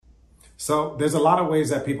So there's a lot of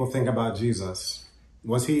ways that people think about Jesus.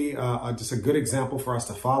 Was he just a good example for us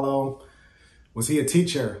to follow? Was he a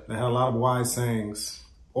teacher that had a lot of wise sayings?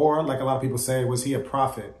 Or, like a lot of people say, was he a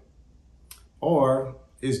prophet? Or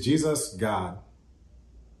is Jesus God?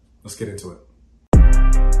 Let's get into it.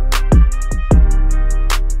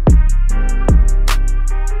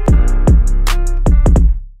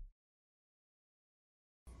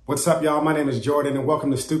 What's up, y'all? My name is Jordan, and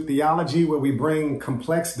welcome to Stoop Theology, where we bring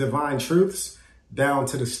complex divine truths down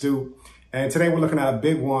to the stoop. And today we're looking at a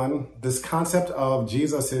big one, this concept of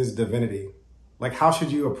Jesus's divinity. Like, how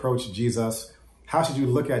should you approach Jesus? How should you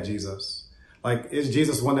look at Jesus? Like, is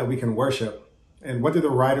Jesus one that we can worship? And what do the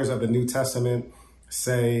writers of the New Testament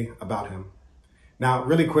say about him? Now,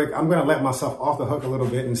 really quick, I'm going to let myself off the hook a little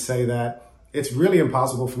bit and say that it's really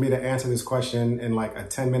impossible for me to answer this question in like a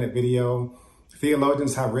 10-minute video.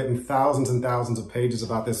 Theologians have written thousands and thousands of pages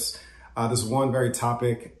about this one very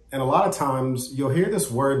topic. And a lot of times you'll hear this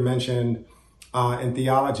word mentioned in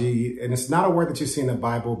theology, and it's not a word that you see in the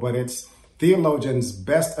Bible, but it's theologians'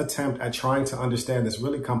 best attempt at trying to understand this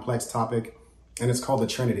really complex topic, and it's called the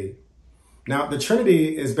Trinity. Now, the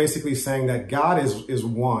Trinity is basically saying that God is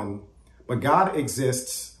one, but God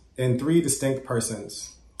exists in three distinct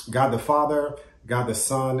persons: God the Father, God the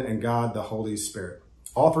Son, and God the Holy Spirit.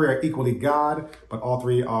 All three are equally God, but all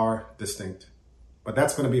three are distinct. But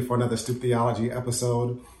that's going to be for another Stoop Theology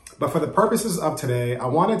episode. But for the purposes of today, I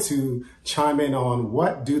wanted to chime in on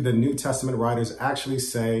what do the New Testament writers actually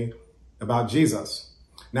say about Jesus.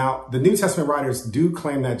 Now, the New Testament writers do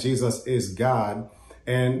claim that Jesus is God,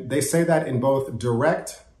 and they say that in both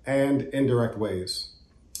direct and indirect ways.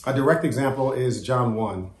 A direct example is John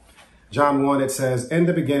 1. John 1, it says, "In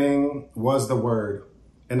the beginning was the Word,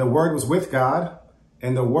 and the Word was with God,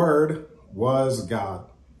 and the Word was God.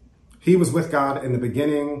 He was with God in the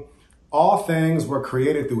beginning. All things were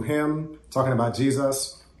created through him," talking about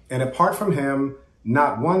Jesus, "and apart from him,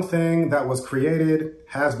 not one thing that was created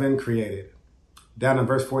has been created." Down in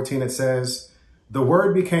verse 14, it says, "The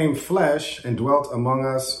Word became flesh and dwelt among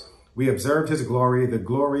us. We observed his glory, the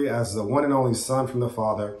glory as the one and only Son from the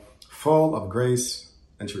Father, full of grace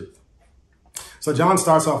and truth." So John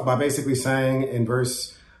starts off by basically saying in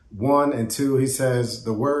verse 1 and 2, he says,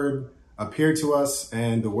 the Word appeared to us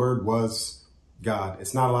and the Word was God.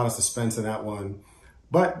 It's not a lot of suspense in that one.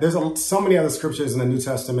 But there's so many other scriptures in the New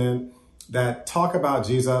Testament that talk about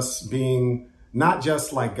Jesus being not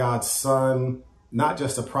just like God's Son, not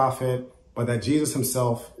just a prophet, but that Jesus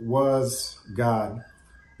himself was God.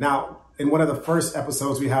 Now, in one of the first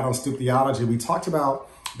episodes we had on Stoop Theology, we talked about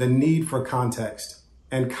the need for context.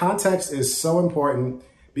 And context is so important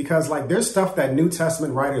because there's stuff that New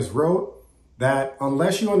Testament writers wrote that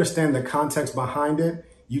unless you understand the context behind it,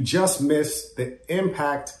 you just miss the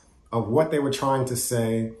impact of what they were trying to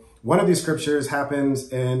say. One of these scriptures happens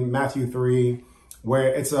in Matthew 3, where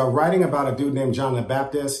it's a writing about a dude named John the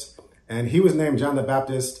Baptist. And he was named John the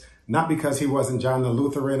Baptist, not because he wasn't John the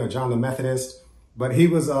Lutheran or John the Methodist, but he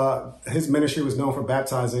was his ministry was known for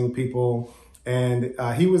baptizing people. And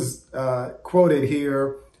he was quoted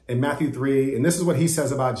here in Matthew 3, and this is what he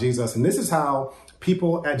says about Jesus. And this is how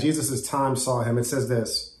people at Jesus's time saw him. It says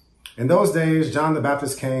this: "In those days, John the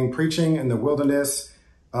Baptist came preaching in the wilderness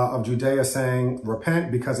of Judea, saying,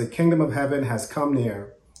 'Repent, because the kingdom of heaven has come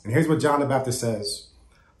near.'" And here's what John the Baptist says: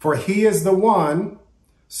 "For he is the one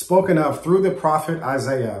spoken of through the prophet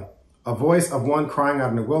Isaiah, a voice of one crying out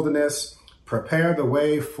in the wilderness, 'Prepare the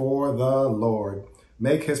way for the Lord,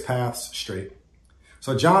 make his paths straight.'"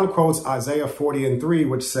 So John quotes Isaiah 40:3,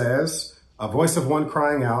 which says, "A voice of one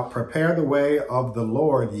crying out, 'Prepare the way of the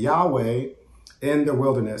Lord, Yahweh, in the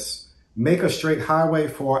wilderness. Make a straight highway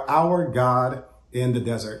for our God in the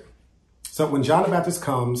desert.'" So when John the Baptist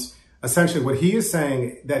comes, essentially what he is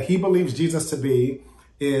saying that he believes Jesus to be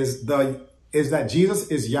is that Jesus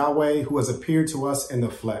is Yahweh who has appeared to us in the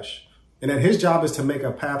flesh, and that his job is to make a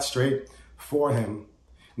path straight for him.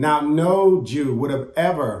 Now, no Jew would have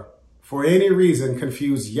ever, for any reason,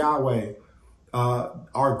 confuse Yahweh,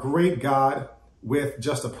 our great God, with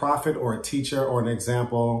just a prophet or a teacher or an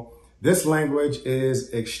example. This language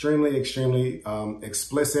is extremely, extremely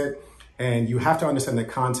explicit, and you have to understand the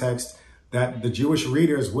context that the Jewish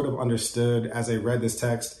readers would have understood as they read this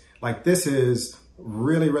text. Like, this is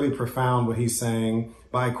really, really profound what he's saying.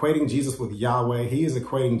 By equating Jesus with Yahweh, he is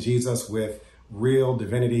equating Jesus with real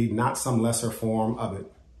divinity, not some lesser form of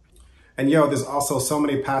it. And there's also so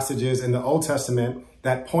many passages in the Old Testament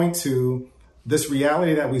that point to this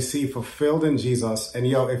reality that we see fulfilled in Jesus. And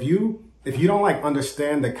if you don't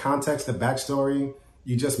understand the context, the backstory,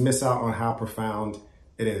 you just miss out on how profound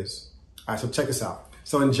it is. All right, so check this out.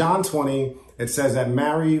 So in John 20, it says that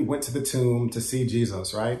Mary went to the tomb to see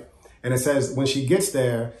Jesus, right? And it says when she gets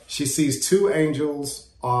there, she sees two angels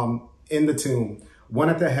in the tomb, one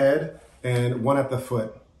at the head and one at the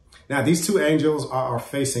foot. Now, these two angels are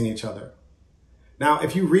facing each other. Now,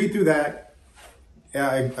 if you read through that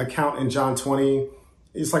account in John 20,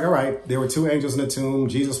 it's like, all right, there were two angels in the tomb.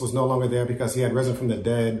 Jesus was no longer there because he had risen from the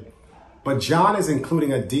dead. But John is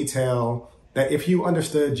including a detail that if you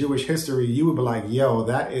understood Jewish history, you would be like, yo,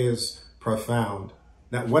 that is profound.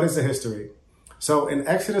 Now, what is the history? So in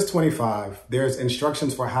Exodus 25, there's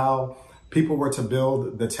instructions for how people were to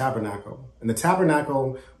build the tabernacle. And the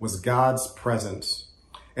tabernacle was God's presence.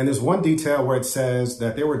 And there's one detail where it says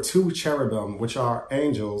that there were two cherubim, which are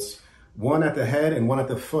angels, one at the head and one at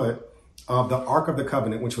the foot of the Ark of the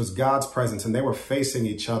Covenant, which was God's presence, and they were facing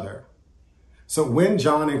each other. So when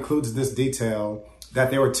John includes this detail that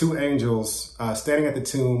there were two angels standing at the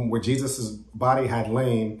tomb where Jesus' body had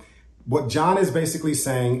lain, what John is basically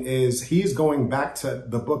saying is he's going back to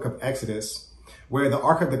the book of Exodus, where the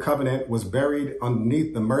Ark of the Covenant was buried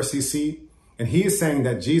underneath the mercy seat. And he is saying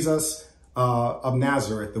that Jesus of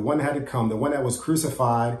Nazareth, the one that had to come, the one that was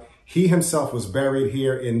crucified, he himself was buried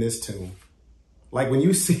here in this tomb. Like when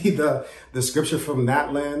you see the scripture from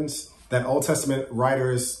that lens, that Old Testament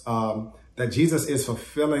writers, that Jesus is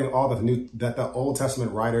fulfilling all that the Old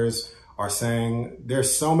Testament writers are saying,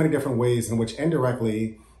 there's so many different ways in which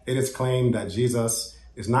indirectly it is claimed that Jesus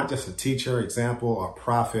is not just a teacher, example, or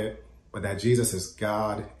prophet, but that Jesus is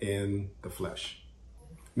God in the flesh.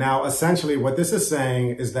 Now, essentially, what this is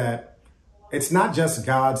saying is that it's not just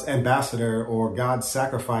God's ambassador or God's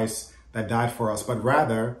sacrifice that died for us, but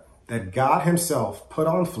rather that God himself put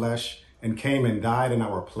on flesh and came and died in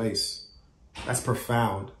our place. That's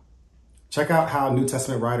profound. Check out how New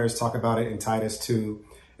Testament writers talk about it in Titus 2.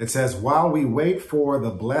 It says, while we wait for the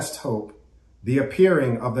blessed hope, the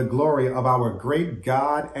appearing of the glory of our great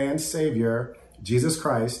God and Savior, Jesus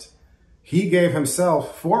Christ, he gave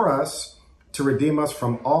himself for us to redeem us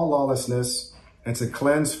from all lawlessness and to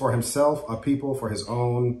cleanse for himself a people for his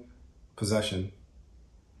own possession.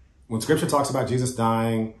 When scripture talks about Jesus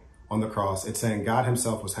dying on the cross, it's saying God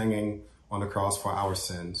himself was hanging on the cross for our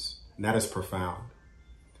sins. And that is profound.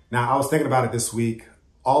 Now, I was thinking about it this week,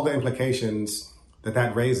 all the implications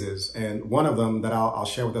that raises. And one of them that I'll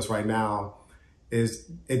share with us right now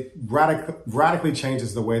is it radically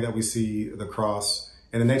changes the way that we see the cross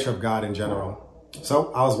and the nature of God in general.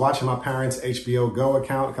 So I was watching my parents' HBO Go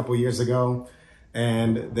account a couple of years ago,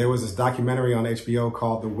 and there was this documentary on HBO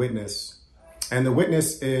called The Witness. And The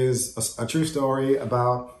Witness is a true story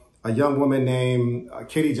about a young woman named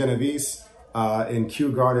Kitty Genovese in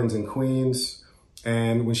Kew Gardens in Queens.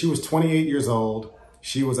 And when she was 28 years old,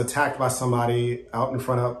 she was attacked by somebody out in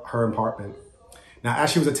front of her apartment. Now,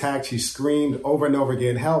 as she was attacked, she screamed over and over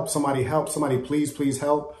again, help, somebody, please, please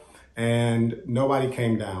help. And nobody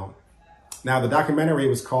came down. Now, the documentary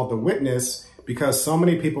was called The Witness because so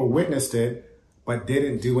many people witnessed it, but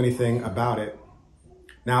didn't do anything about it.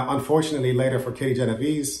 Now, unfortunately, later for Kitty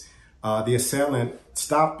Genovese, the assailant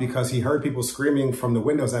stopped because he heard people screaming from the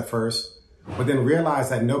windows at first, but then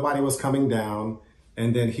realized that nobody was coming down.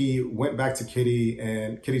 And then he went back to Kitty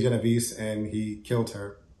Genovese and he killed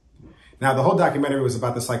her. Now, the whole documentary was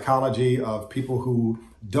about the psychology of people who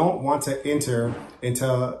don't want to enter into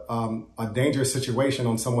a dangerous situation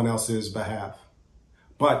on someone else's behalf.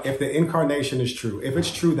 But if the incarnation is true, if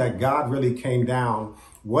it's true that God really came down,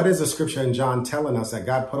 what is the scripture in John telling us that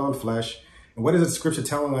God put on flesh? And what is the scripture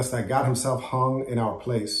telling us that God himself hung in our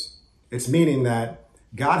place? It's meaning that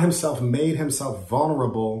God himself made himself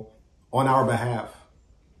vulnerable on our behalf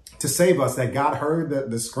to save us, that God heard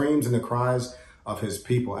the screams and the cries of his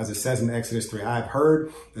people. As it says in Exodus 3, I have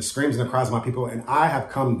heard the screams and the cries of my people, and I have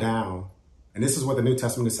come down. And this is what the New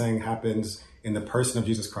Testament is saying happens in the person of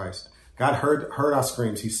Jesus Christ. God heard our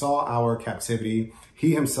screams. He saw our captivity.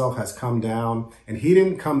 He himself has come down, and he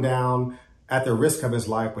didn't come down at the risk of his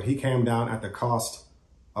life, but he came down at the cost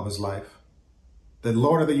of his life. The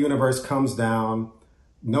Lord of the universe comes down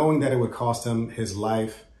knowing that it would cost him his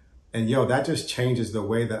life. And that just changes the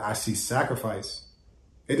way that I see sacrifice.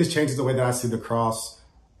 It just changes the way that I see the cross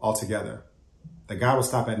altogether. That God will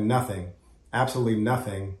stop at nothing, absolutely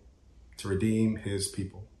nothing, to redeem his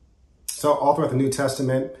people. So all throughout the New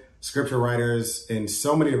Testament, scripture writers in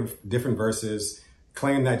so many different verses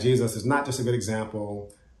claim that Jesus is not just a good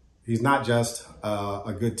example. He's not just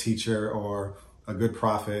a good teacher or a good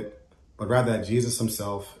prophet, but rather that Jesus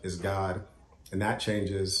himself is God. And that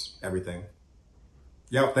changes everything.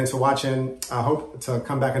 Thanks for watching. I hope to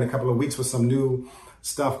come back in a couple of weeks with some new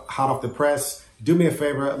stuff hot off the press. Do me a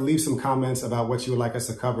favor, leave some comments about what you would like us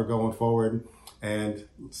to cover going forward. And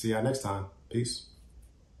see y'all next time. Peace.